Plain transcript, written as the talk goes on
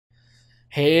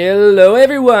Hello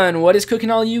everyone, what is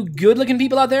cooking all you good looking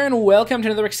people out there, and welcome to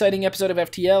another exciting episode of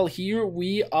FTL. Here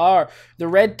we are, the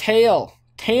red tail,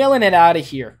 tailing it out of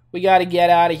here. We got to get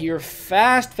out of here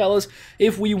fast, fellas,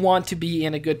 if we want to be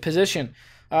in a good position.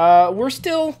 We're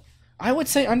still, I would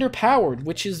say, underpowered,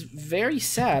 which is very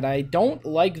sad. I don't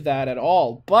like that at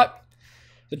all, but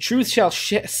the truth shall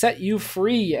set you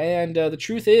free, and the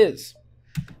truth is,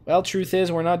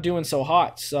 we're not doing so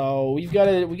hot, so we got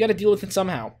to deal with it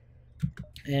somehow.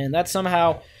 And that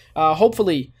somehow,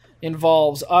 hopefully,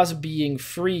 involves us being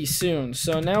free soon.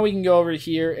 So now we can go over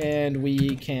here and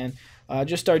we can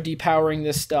just start depowering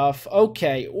this stuff.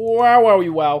 Okay,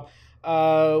 wow.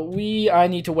 I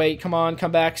need to wait. Come on,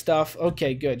 come back stuff.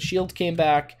 Okay, good. Shield came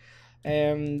back.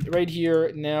 And right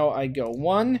here, now I go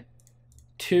 1,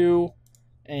 2,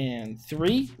 and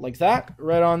 3, like that.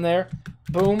 Right on there.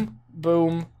 Boom,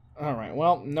 boom. All right,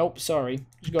 well, nope, sorry.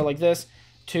 Just go like this.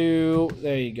 2,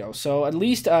 there you go. So at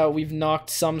least we've knocked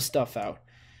some stuff out.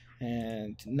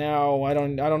 And now I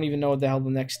don't even know what the hell the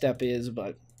next step is,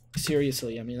 but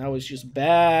seriously, I mean, that was just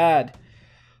bad.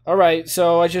 All right,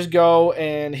 so I just go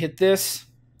and hit this.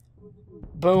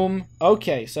 Boom.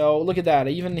 Okay, so look at that. I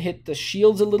even hit the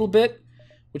shields a little bit,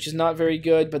 which is not very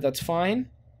good, but that's fine.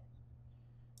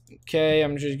 Okay,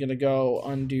 I'm just gonna go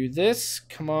undo this.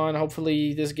 Come on,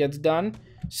 hopefully this gets done.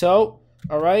 So,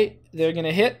 all right, they're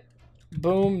gonna hit.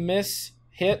 Boom, miss,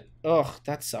 hit. Ugh,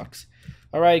 that sucks.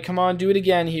 Alright, come on, do it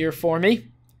again here for me.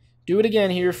 Do it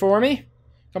again here for me.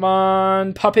 Come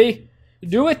on, puppy.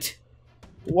 Do it.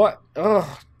 What?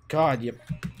 Oh, God,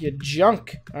 you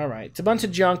junk. Alright, it's a bunch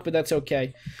of junk, but that's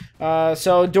okay.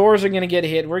 So doors are going to get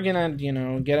hit. We're going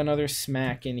to, get another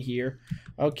smack in here.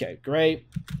 Okay, great.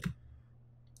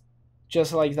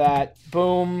 Just like that.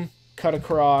 Boom, cut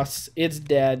across. It's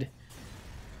dead.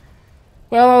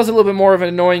 Well, that was a little bit more of an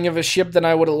annoying of a ship than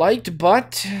I would have liked,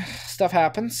 but stuff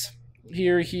happens.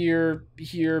 Here,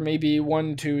 maybe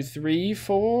 1, 2, 3,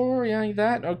 4, yeah, like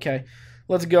that. Okay,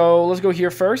 let's go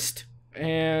here first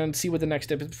and see what the next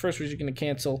step is. First, we're just going to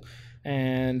cancel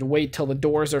and wait till the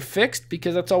doors are fixed,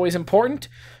 because that's always important.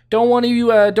 Don't want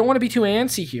to be too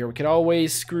antsy here. We could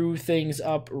always screw things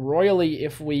up royally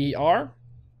if we are.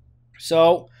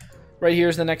 So, right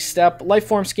here's the next step.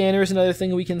 Lifeform scanner is another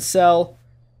thing we can sell.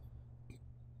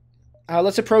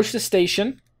 Let's approach the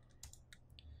station.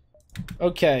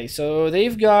 Okay, so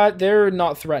they're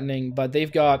not threatening, but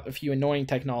they've got a few annoying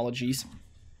technologies.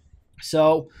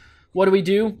 So, what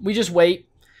do? We just wait.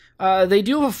 They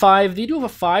do have a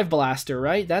 5 blaster,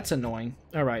 right? That's annoying.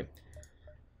 All right.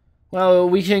 Well,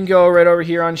 we can go right over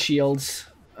here on shields.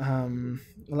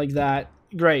 Like that.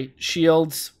 Great.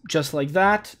 Shields, just like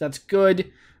that. That's good.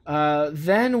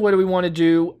 Then what do we want to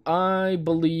do? I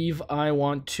believe I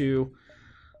want to...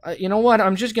 you know what?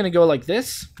 I'm just going to go like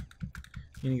this.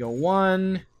 I'm going to go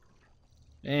 1.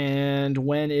 And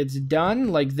when it's done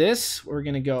like this, we're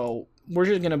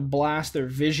just going to blast their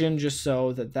vision just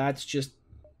so that that's just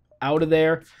out of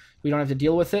there. We don't have to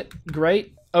deal with it.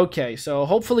 Great. Okay, so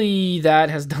hopefully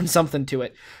that has done something to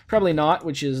it. Probably not,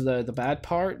 which is the bad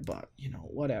part, but,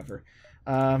 whatever.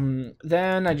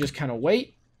 Then I just kind of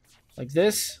wait like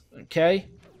this. Okay.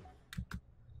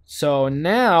 So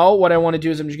now what I want to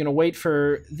do is I'm just going to wait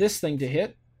for this thing to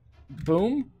hit.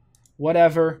 Boom.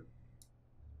 Whatever.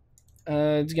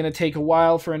 It's going to take a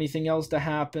while for anything else to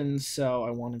happen, so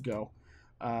I want to go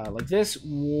like this.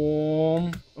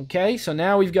 Okay, so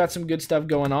now we've got some good stuff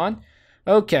going on.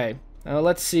 Okay,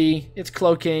 let's see. It's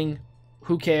cloaking.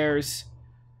 Who cares?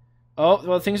 Oh,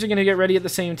 well, things are going to get ready at the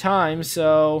same time,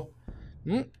 so...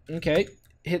 okay,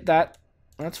 hit that.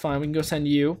 That's fine. We can go send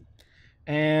you.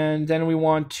 And then we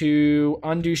want to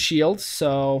undo shields,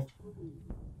 so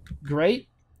great.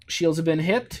 Shields have been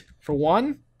hit for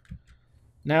 1.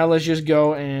 Now let's just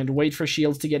go and wait for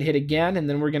shields to get hit again, and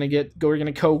then we're gonna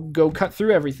go cut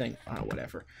through everything.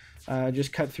 Whatever.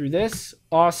 Just cut through this.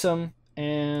 Awesome.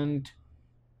 And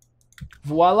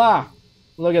voila!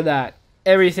 Look at that.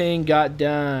 Everything got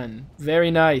done.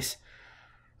 Very nice.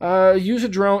 Use a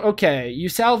drone. Okay, you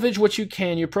salvage what you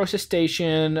can. You approach the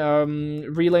station,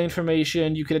 relay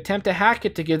information. You could attempt to hack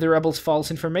it to give the rebels false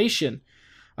information.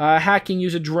 Hacking,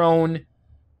 use a drone.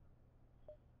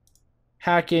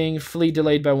 Hacking, fleet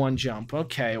delayed by 1 jump.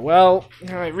 Okay, well,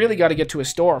 I really got to get to a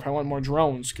store if I want more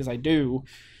drones, because I do.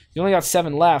 You only got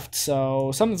 7 left,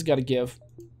 so something's got to give.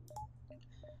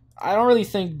 I don't really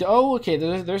think... Oh, okay,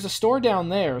 there's a store down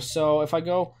there, so if I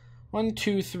go... 1,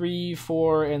 2, 3,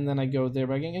 4, and then I go there.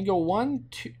 But I can go 1,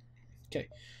 2. Okay.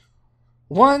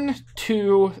 1,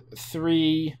 2,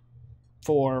 3,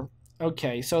 4.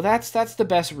 Okay, so that's the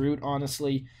best route,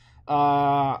 honestly.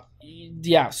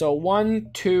 Yeah, so 1,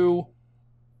 2,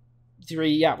 3,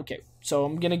 yeah, okay. So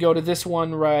I'm going to go to this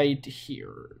one right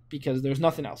here because there's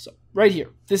nothing else. So right here.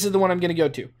 This is the one I'm going to go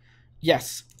to.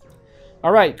 Yes.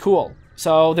 All right, cool.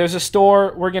 So there's a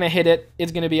store. We're going to hit it.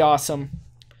 It's going to be awesome.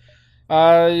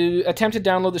 Attempt to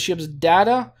download the ship's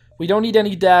data. We don't need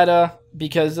any data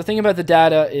because the thing about the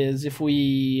data is if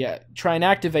we try and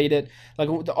activate it, like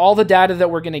all the data that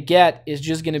we're going to get is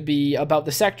just going to be about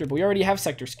the sector. But we already have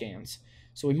sector scans.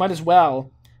 So we might as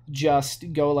well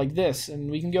just go like this.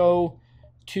 And we can go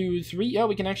 2, 3. Yeah,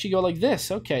 we can actually go like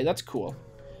this. Okay, that's cool.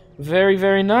 Very,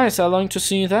 very nice. I like to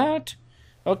see that.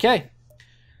 Okay.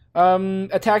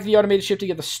 Attack the automated ship to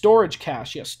get the storage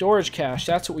cache. Yeah, storage cache.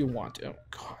 That's what we want. Oh,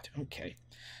 God. Okay.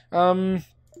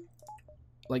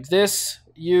 Like this.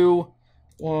 You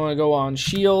want to go on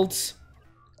shields.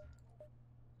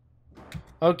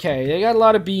 Okay, they got a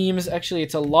lot of beams. Actually,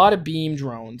 it's a lot of beam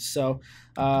drones. So,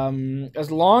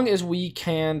 as long as we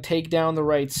can take down the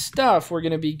right stuff, we're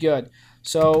going to be good.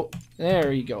 So,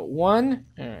 there you go. 1.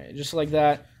 All right, just like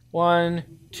that. 1,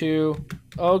 2.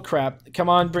 Oh, crap. Come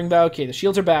on, bring back. Okay, the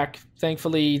shields are back.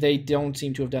 Thankfully, they don't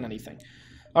seem to have done anything.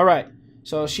 All right,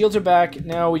 so shields are back.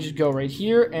 Now we just go right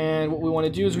here. And what we want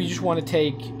to do is we just want to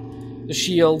take the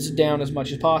shields down as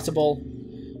much as possible.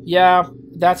 Yeah,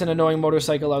 that's an annoying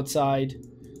motorcycle outside.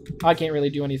 I can't really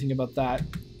do anything about that.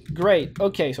 Great.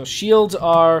 Okay, so shields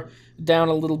are down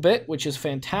a little bit, which is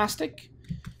fantastic.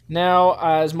 Now,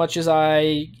 as much as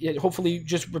hopefully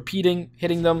just repeating,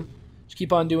 hitting them, just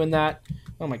keep on doing that.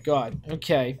 Oh my god.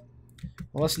 Okay.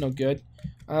 Well, that's no good.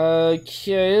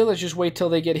 Okay, let's just wait till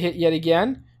they get hit yet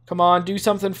again. Come on, do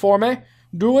something for me.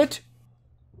 Do it.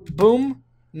 Boom.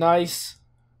 Nice.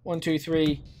 1, 2,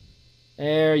 3.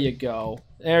 There you go.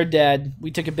 They're dead. We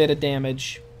took a bit of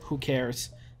damage. Who cares?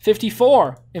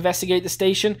 54. Investigate the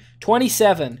station.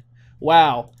 27.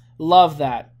 Wow. Love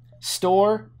that.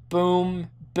 Store. Boom.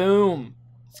 Boom.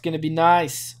 It's going to be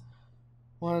nice.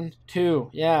 1,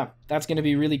 2. Yeah, that's going to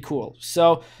be really cool.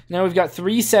 So now we've got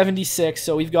 376.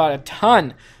 So we've got a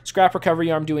ton. Scrap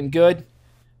recovery arm doing good.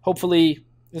 Hopefully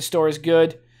the store is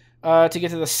good. To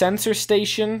get to the sensor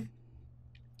station.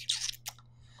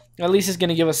 At least it's going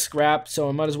to give us scrap, so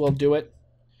I might as well do it.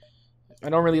 I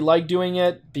don't really like doing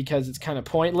it because it's kind of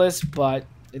pointless, but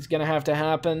it's going to have to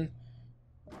happen.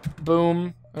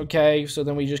 Boom. Okay, so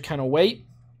then we just kind of wait.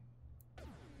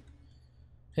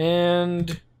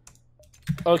 And,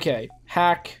 okay,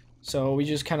 hack. So we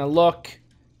just kind of look,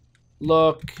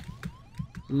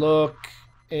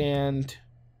 and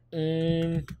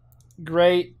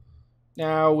great.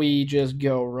 Now we just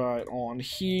go right on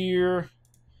here,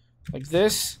 like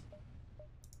this.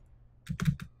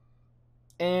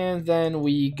 And then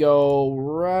we go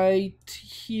right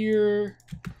here.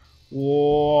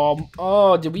 Whoa.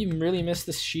 Oh, did we really miss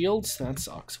the shields? That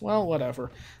sucks. Well, whatever.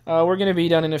 We're going to be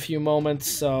done in a few moments,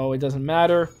 so it doesn't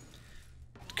matter.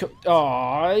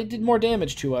 Oh, it did more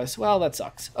damage to us. Well, that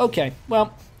sucks. Okay,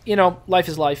 well, you know, life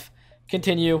is life.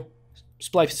 Continue.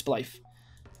 Splife is splife.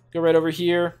 Go right over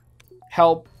here.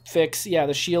 Help. Fix. Yeah,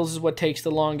 the shields is what takes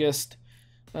the longest.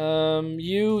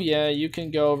 You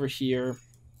can go over here.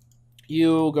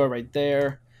 You go right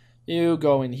there. You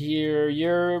go in here.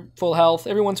 You're full health.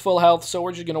 Everyone's full health, so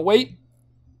we're just going to wait.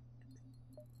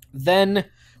 Then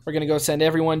we're going to go send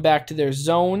everyone back to their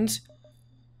zones.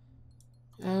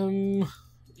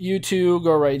 You two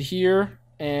go right here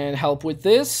and help with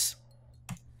this.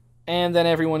 And then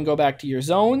everyone go back to your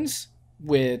zones,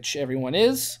 which everyone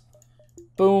is.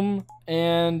 Boom.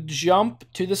 And jump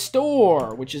to the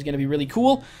store, which is going to be really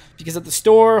cool. Because at the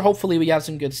store, hopefully we have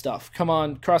some good stuff. Come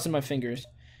on, crossing my fingers.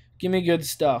 Give me good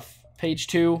stuff. Page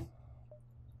 2.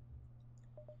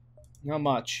 Not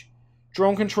much.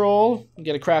 Drone control.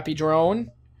 Get a crappy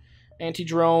drone.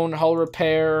 Anti-drone, hull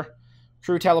repair,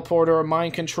 crew teleporter,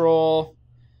 mind control.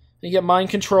 You get mind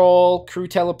control, crew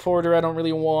teleporter I don't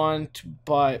really want,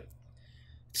 but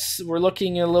we're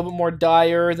looking a little bit more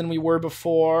dire than we were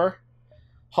before.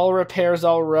 Hull repair's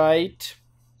alright,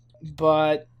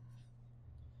 but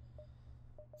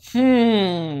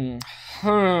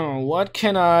what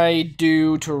can I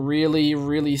do to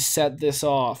really set this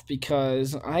off?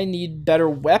 Because I need better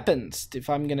weapons if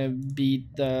I'm gonna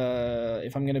beat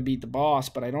the boss,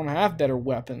 but I don't have better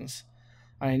weapons.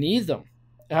 I need them.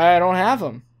 I don't have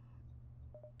them.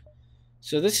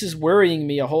 So this is worrying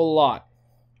me a whole lot.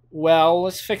 Well,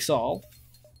 let's fix all.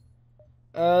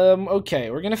 Okay,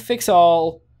 we're gonna fix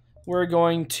all. We're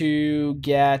going to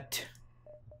get.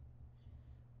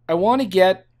 I want to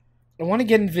get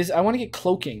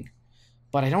cloaking,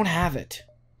 but I don't have it.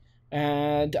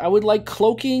 And I would like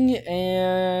cloaking,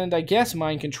 and I guess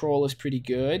mind control is pretty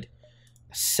good.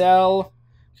 Sell.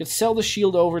 Could sell the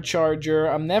shield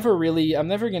overcharger. I'm never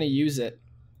gonna use it.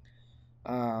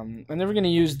 I'm never gonna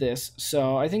use this,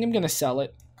 so I think I'm gonna sell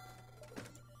it.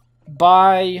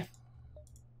 Buy.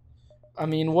 I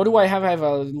mean, what do I have? I have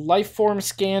a life form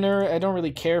scanner. I don't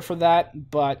really care for that,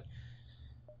 but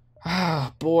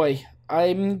boy,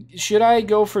 should I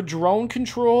go for drone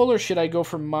control or should I go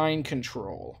for mind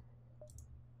control?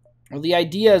 Well, the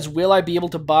idea is, will I be able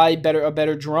to buy a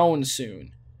better drone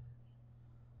soon?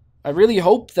 I really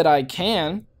hope that I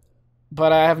can,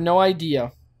 but I have no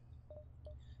idea.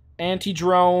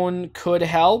 Anti-drone could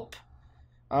help.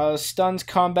 Stuns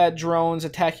combat drones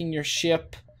attacking your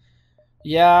ship.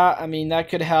 Yeah, I mean, that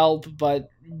could help, but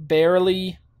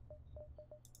barely.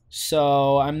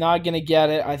 So, I'm not going to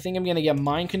get it. I think I'm going to get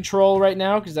mind control right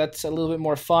now, because that's a little bit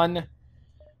more fun.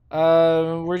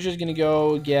 We're just going to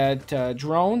go get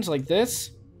drones like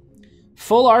this.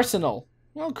 Full arsenal.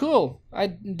 Oh, cool. I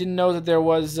didn't know that there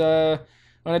was an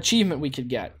achievement we could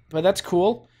get, but that's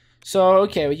cool. So,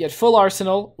 okay, we get full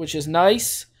arsenal, which is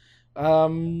nice.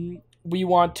 We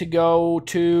want to go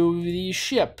to the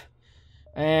ship.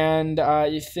 And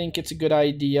I think it's a good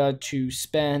idea to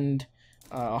spend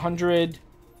 100.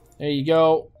 There you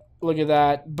go. Look at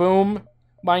that. Boom.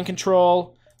 Mind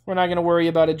control. We're not going to worry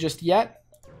about it just yet.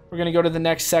 We're going to go to the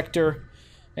next sector.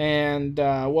 And,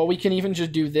 well, we can even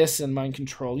just do this in mind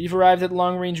control. You've arrived at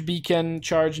long-range beacon.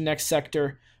 Charge next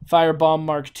sector. Firebomb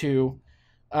Mark II.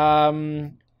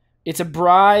 It's a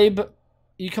bribe.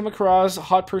 You come across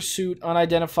hot pursuit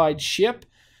unidentified ship.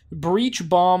 Breach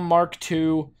bomb Mark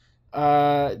II.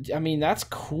 I mean, that's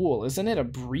cool, isn't it? A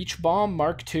breach bomb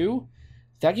Mark II?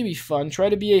 That could be fun. Try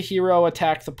to be a hero,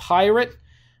 attack the pirate.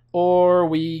 Or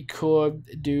we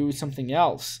could do something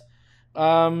else.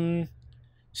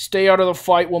 Stay out of the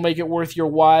fight. We'll make it worth your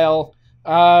while.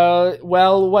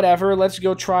 Well, whatever. Let's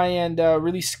go try and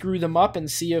really screw them up and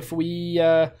see if we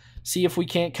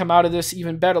can't come out of this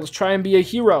even better. Let's try and be a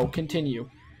hero. Continue.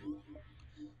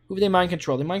 Who do they mind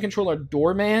control? They mind control our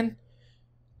doorman?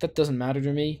 That doesn't matter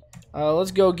to me.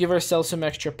 Let's go give ourselves some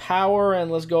extra power,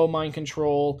 and let's go mind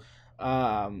control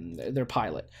their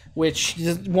pilot, which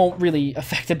won't really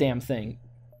affect a damn thing,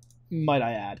 might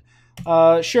I add.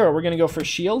 Sure, we're gonna go for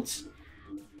shields.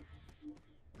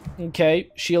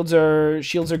 Okay, shields are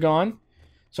gone,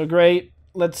 so great.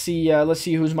 Let's see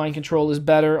whose mind control is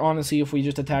better. Honestly, if we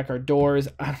just attack our doors,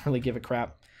 I don't really give a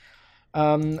crap.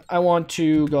 I want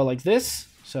to go like this.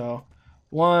 So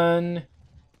 1,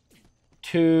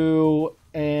 2,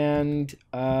 and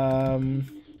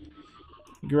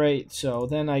great. So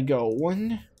then I go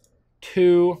 1,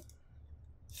 2,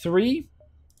 3.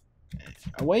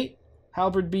 Oh, wait,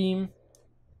 halberd beam.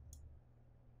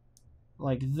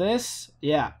 Like this.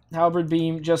 Yeah, halberd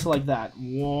beam just like that.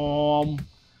 Whoom.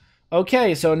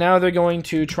 Okay, so now they're going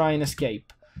to try and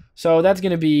escape. So that's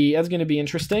gonna be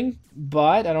interesting,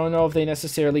 but I don't know if they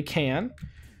necessarily can.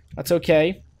 That's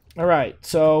okay. All right,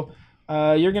 so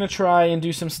you're gonna try and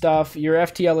do some stuff. Your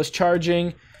FTL is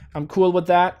charging. I'm cool with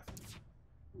that.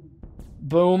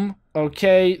 Boom.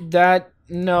 Okay,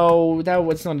 no, that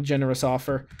was not a generous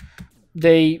offer.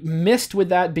 They missed with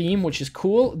that beam, which is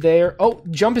cool. Oh,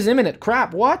 jump is imminent.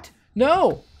 Crap, what?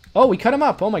 No. Oh, we cut him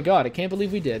up. Oh my god, I can't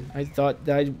believe we did. I thought,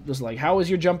 I was like, how is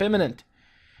your jump imminent?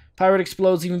 Pirate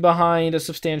explodes even behind a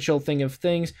substantial thing of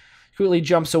things. Quickly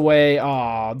jumps away.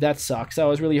 Aw, that sucks. I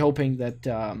was really hoping that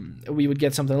we would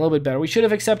get something a little bit better. We should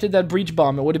have accepted that breach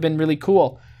bomb. It would have been really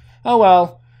cool. Oh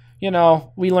well, you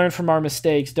know, we learn from our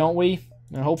mistakes, don't we?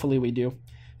 Hopefully we do.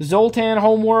 Zoltan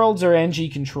homeworlds or NG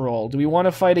control? Do we want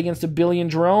to fight against 1 billion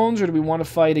drones, or do we want to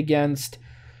fight against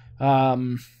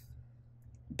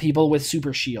people with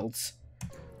super shields?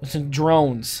 Some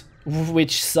drones,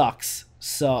 which sucks.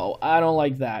 So, I don't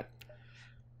like that.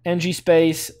 NG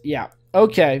space, yeah.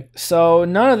 Okay, so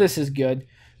none of this is good.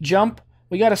 Jump,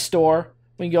 we got a store.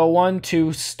 We can go 1,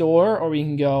 2, store, or we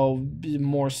can go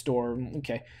more store.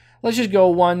 Okay, let's just go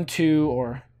 1, 2,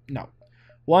 or no.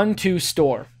 1, 2,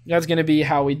 store. That's going to be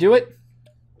how we do it.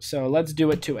 So let's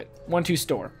do it to it. 1, 2,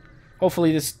 store.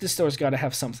 Hopefully this store's got to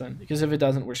have something, because if it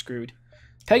doesn't, we're screwed.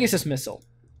 Pegasus missile.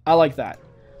 I like that.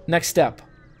 Next step.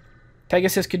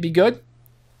 Pegasus could be good.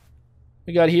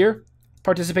 We got here.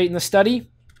 Participate in the study.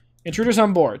 Intruders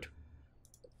on board.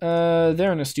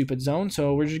 They're in a stupid zone,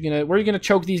 so we're gonna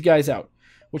choke these guys out,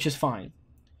 which is fine.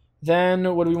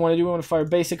 Then what do we want to do? We want to fire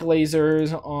basic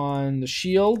lasers on the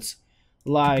shields,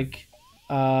 like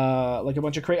a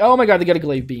bunch of oh my god, they got a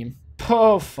glaive beam.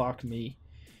 Oh fuck me.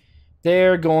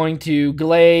 They're going to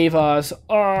glaive us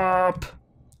up.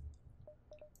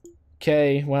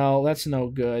 Okay, well that's no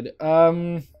good.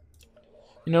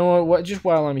 You know what? Just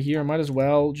while I'm here, I might as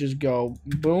well just go.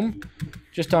 Boom.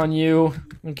 Just on you.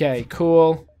 Okay,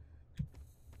 cool.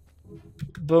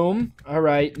 Boom. All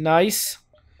right, nice.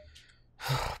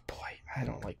 Oh, boy, I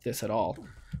don't like this at all.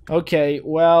 Okay,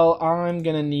 well, I'm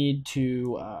gonna need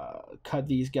to cut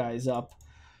these guys up.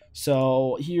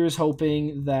 So here's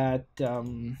hoping that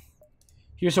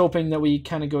we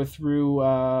kind of go through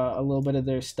a little bit of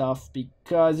their stuff,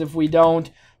 because if we don't,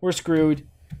 we're screwed.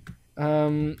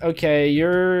 Okay,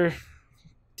 you're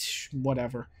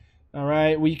whatever. All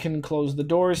right, we can close the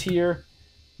doors here.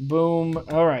 Boom.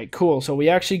 All right, cool. So we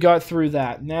actually got through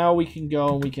that. Now we can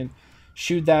go and we can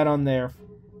shoot that on there.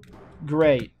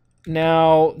 Great.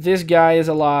 Now this guy is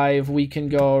alive. We can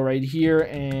go right here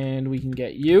and we can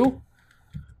get you.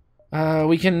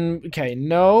 We can. Okay,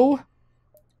 no.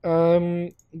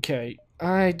 Okay.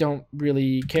 I don't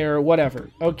really care. Whatever.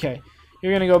 Okay.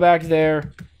 You're gonna go back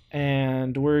there,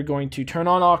 and we're going to turn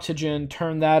on oxygen.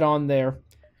 Turn that on there.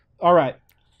 All right.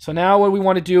 So now what we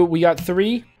want to do? We got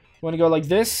 3. We want to go like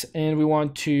this, and we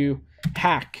want to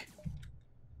hack.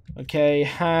 Okay,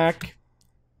 hack.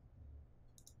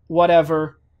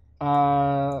 Whatever.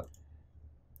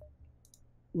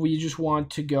 We just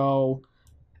want to go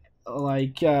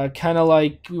like kind of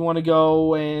like we want to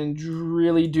go and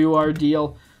really do our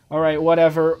deal. All right,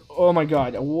 whatever. Oh my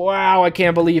god. Wow, I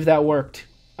can't believe that worked.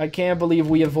 I can't believe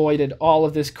we avoided all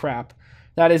of this crap.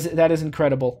 That is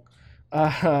incredible.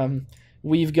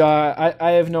 We've got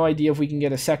I have no idea if we can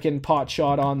get a second pot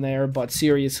shot on there, but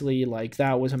seriously, like,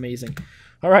 that was amazing.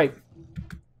 All right.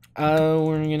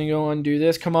 We're going to go undo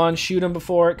this. Come on, shoot him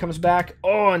before it comes back.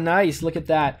 Oh, nice. Look at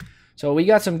that. So we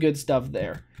got some good stuff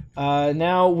there.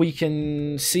 Now we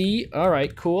can see. All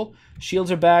right, cool.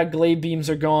 Shields are back. Glaive beams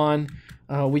are gone.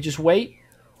 We just wait,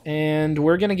 and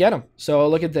we're going to get them. So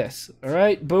look at this. All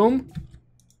right, boom.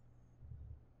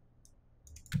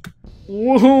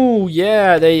 Woohoo!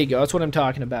 Yeah, there you go. That's what I'm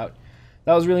talking about.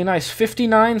 That was really nice.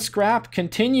 59 scrap.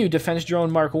 Continue. Defense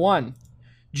drone Mark 1.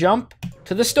 Jump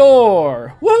to the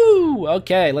store. Woo!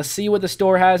 Okay, let's see what the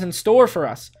store has in store for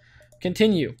us.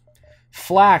 Continue.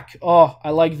 Flak. Oh, I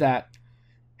like that.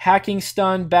 Hacking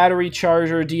stun, battery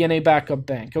charger, DNA backup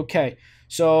bank. Okay,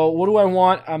 so what do I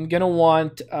want? I'm gonna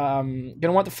want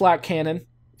the flak cannon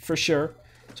for sure.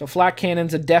 So flak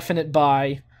cannon's a definite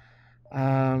buy.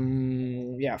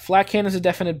 Yeah, flak cannon's a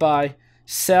definite buy.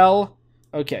 Sell.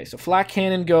 Okay, so flak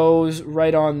cannon goes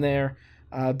right on there.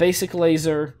 Basic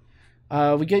laser.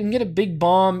 We can get a big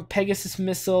bomb, Pegasus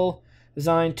missile,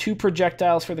 design 2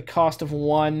 projectiles for the cost of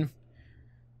 1.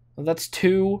 Well, that's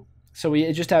 2. So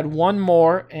we just add 1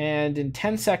 more, and in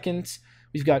 10 seconds,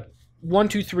 we've got 1,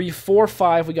 2, 3, 4,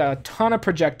 5. We got a ton of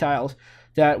projectiles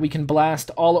that we can blast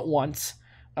all at once,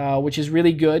 which is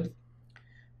really good.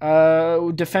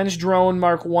 Defense drone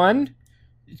Mark 1.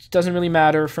 It doesn't really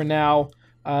matter for now.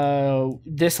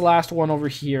 This last one over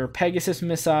here, Pegasus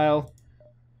missile.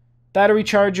 Battery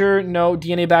charger, no.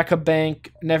 DNA backup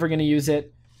bank, never going to use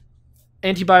it.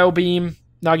 Antibio beam,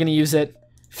 not going to use it.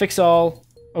 Fix all,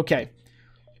 okay.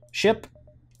 Ship,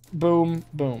 boom,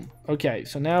 boom. Okay,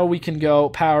 so now we can go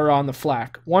power on the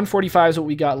flak. 145 is what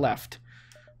we got left.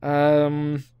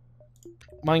 Mind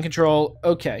control,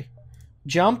 okay.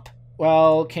 Jump,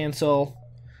 well, cancel.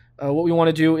 What we want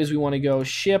to do is we want to go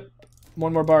ship,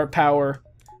 1 more bar power,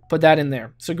 put that in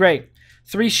there. So great.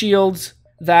 3 shields,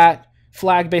 that,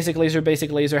 flag, basic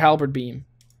laser, halberd beam.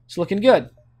 It's looking good.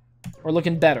 Or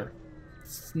looking better.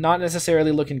 It's not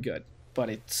necessarily looking good, but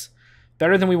it's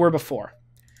better than we were before.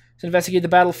 Let's investigate the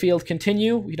battlefield.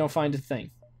 Continue. We don't find a thing.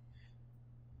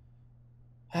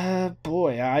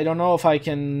 Boy, I don't know if I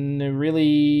can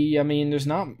really... I mean, there's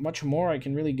not much more I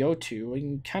can really go to. We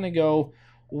can kind of go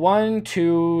 1,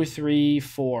 2, 3,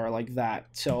 4, like that.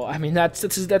 So, I mean, that's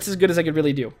as good as I could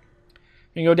really do.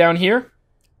 We can go down here.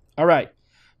 All right.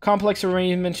 Complex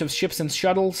arrangement of ships and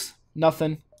shuttles.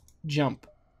 Nothing. Jump.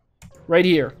 Right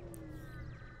here.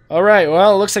 All right.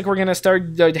 Well, it looks like we're going to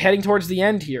start heading towards the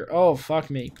end here. Oh, fuck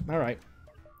me. All right.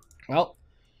 Well,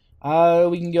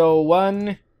 we can go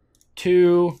 1,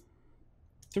 2,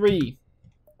 3.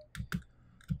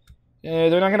 They're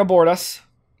not going to board us.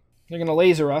 They're going to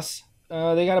laser us.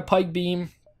 They got a pike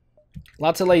beam.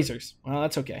 Lots of lasers. Well,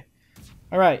 that's okay.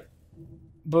 All right.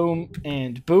 Boom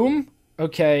and boom.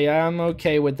 Okay, I'm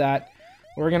okay with that.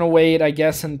 We're going to wait, I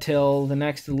guess, until the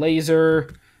next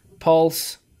laser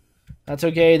pulse. That's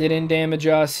okay. They didn't damage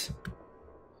us.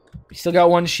 We still got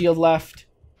 1 shield left.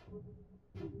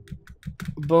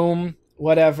 Boom.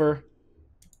 Whatever.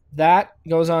 That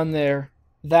goes on there.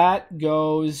 That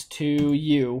goes to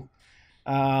you.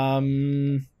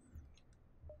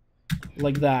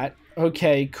 Like that.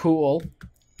 Okay, cool.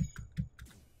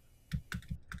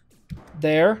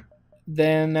 There.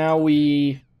 Then now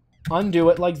we undo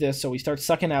it like this, so we start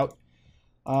sucking out.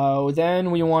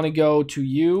 Then we want to go to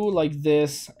you like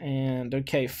this, and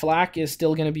okay, flak is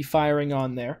still going to be firing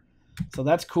on there. So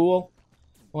that's cool.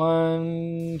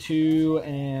 1, 2,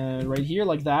 and right here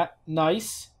like that.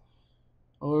 Nice.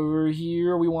 Over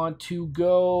here we want to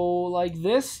go like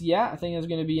this. Yeah, I think it's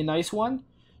going to be a nice one.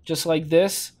 Just like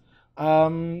this.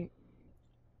 Yeah,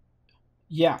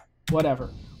 whatever.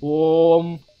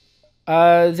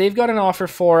 They've got an offer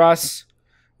for us.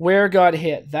 Where got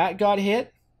hit? That got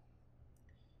hit.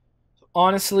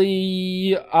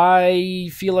 Honestly, I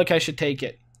feel like I should take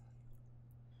it.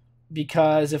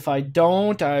 Because if I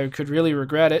don't, I could really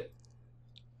regret it.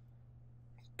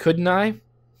 Couldn't I?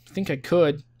 I think I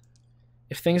could.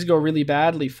 If things go really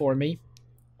badly for me.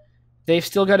 They've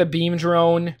still got a beam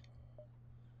drone.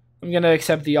 I'm going to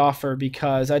accept the offer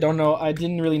because I don't know. I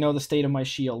didn't really know the state of my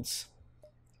shields.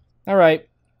 Alright.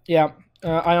 Yeah.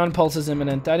 Ion Pulse is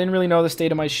imminent. I didn't really know the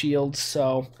state of my shields,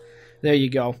 so there you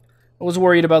go. I was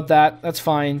worried about that. That's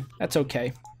fine. That's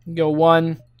okay. Go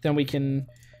 1, then we can...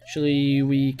 Actually,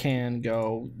 we can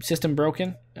go... System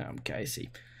broken? Okay, I see.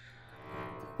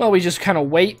 Well, we just kind of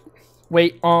wait.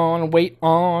 Wait on, wait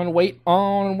on, wait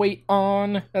on, wait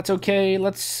on. That's okay.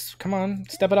 Let's... Come on.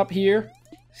 Step it up here.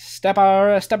 Step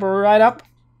right up.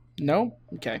 No?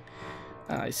 Okay.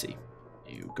 I see.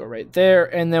 You go right there,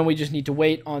 and then we just need to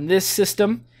wait on this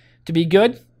system to be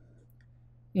good.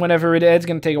 Whenever it's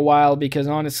going to take a while because,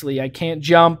 honestly, I can't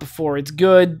jump before it's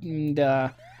good,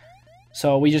 and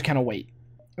so we just kind of wait.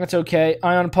 That's okay.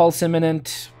 Ion Pulse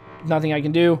imminent. Nothing I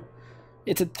can do.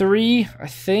 It's at 3. I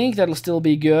think that'll still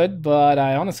be good, but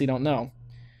I honestly don't know.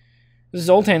 This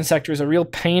Zoltan sector is a real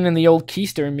pain in the old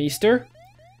keister, meester.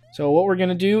 So what we're going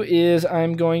to do is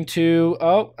I'm going to...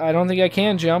 Oh, I don't think I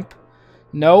can jump.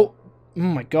 No. Oh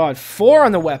my god, 4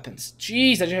 on the weapons.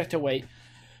 Jeez, I just have to wait.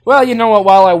 Well, you know what,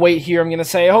 while I wait here, I'm going to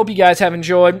say I hope you guys have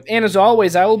enjoyed. And as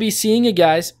always, I will be seeing you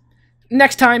guys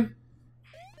next time.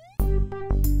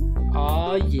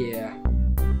 Aw, yeah.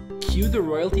 Cue the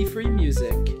royalty-free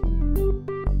music.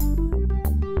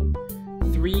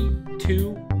 3,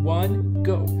 2, 1,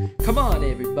 go. Come on,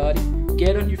 everybody.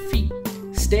 Get on your feet.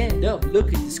 Stand up,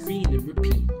 look at the screen, and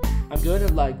repeat. I'm gonna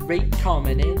like, rate,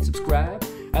 comment, and subscribe.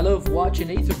 I love watching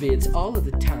Athervids all of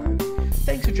the time.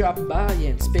 Thanks for dropping by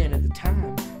and spending the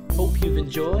time. Hope you've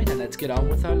enjoyed, and let's get on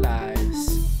with our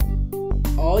lives.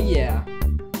 Oh yeah.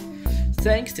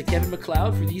 Thanks to Kevin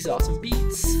MacLeod for these awesome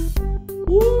beats.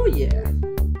 Ooh yeah.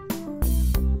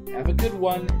 Have a good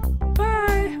one.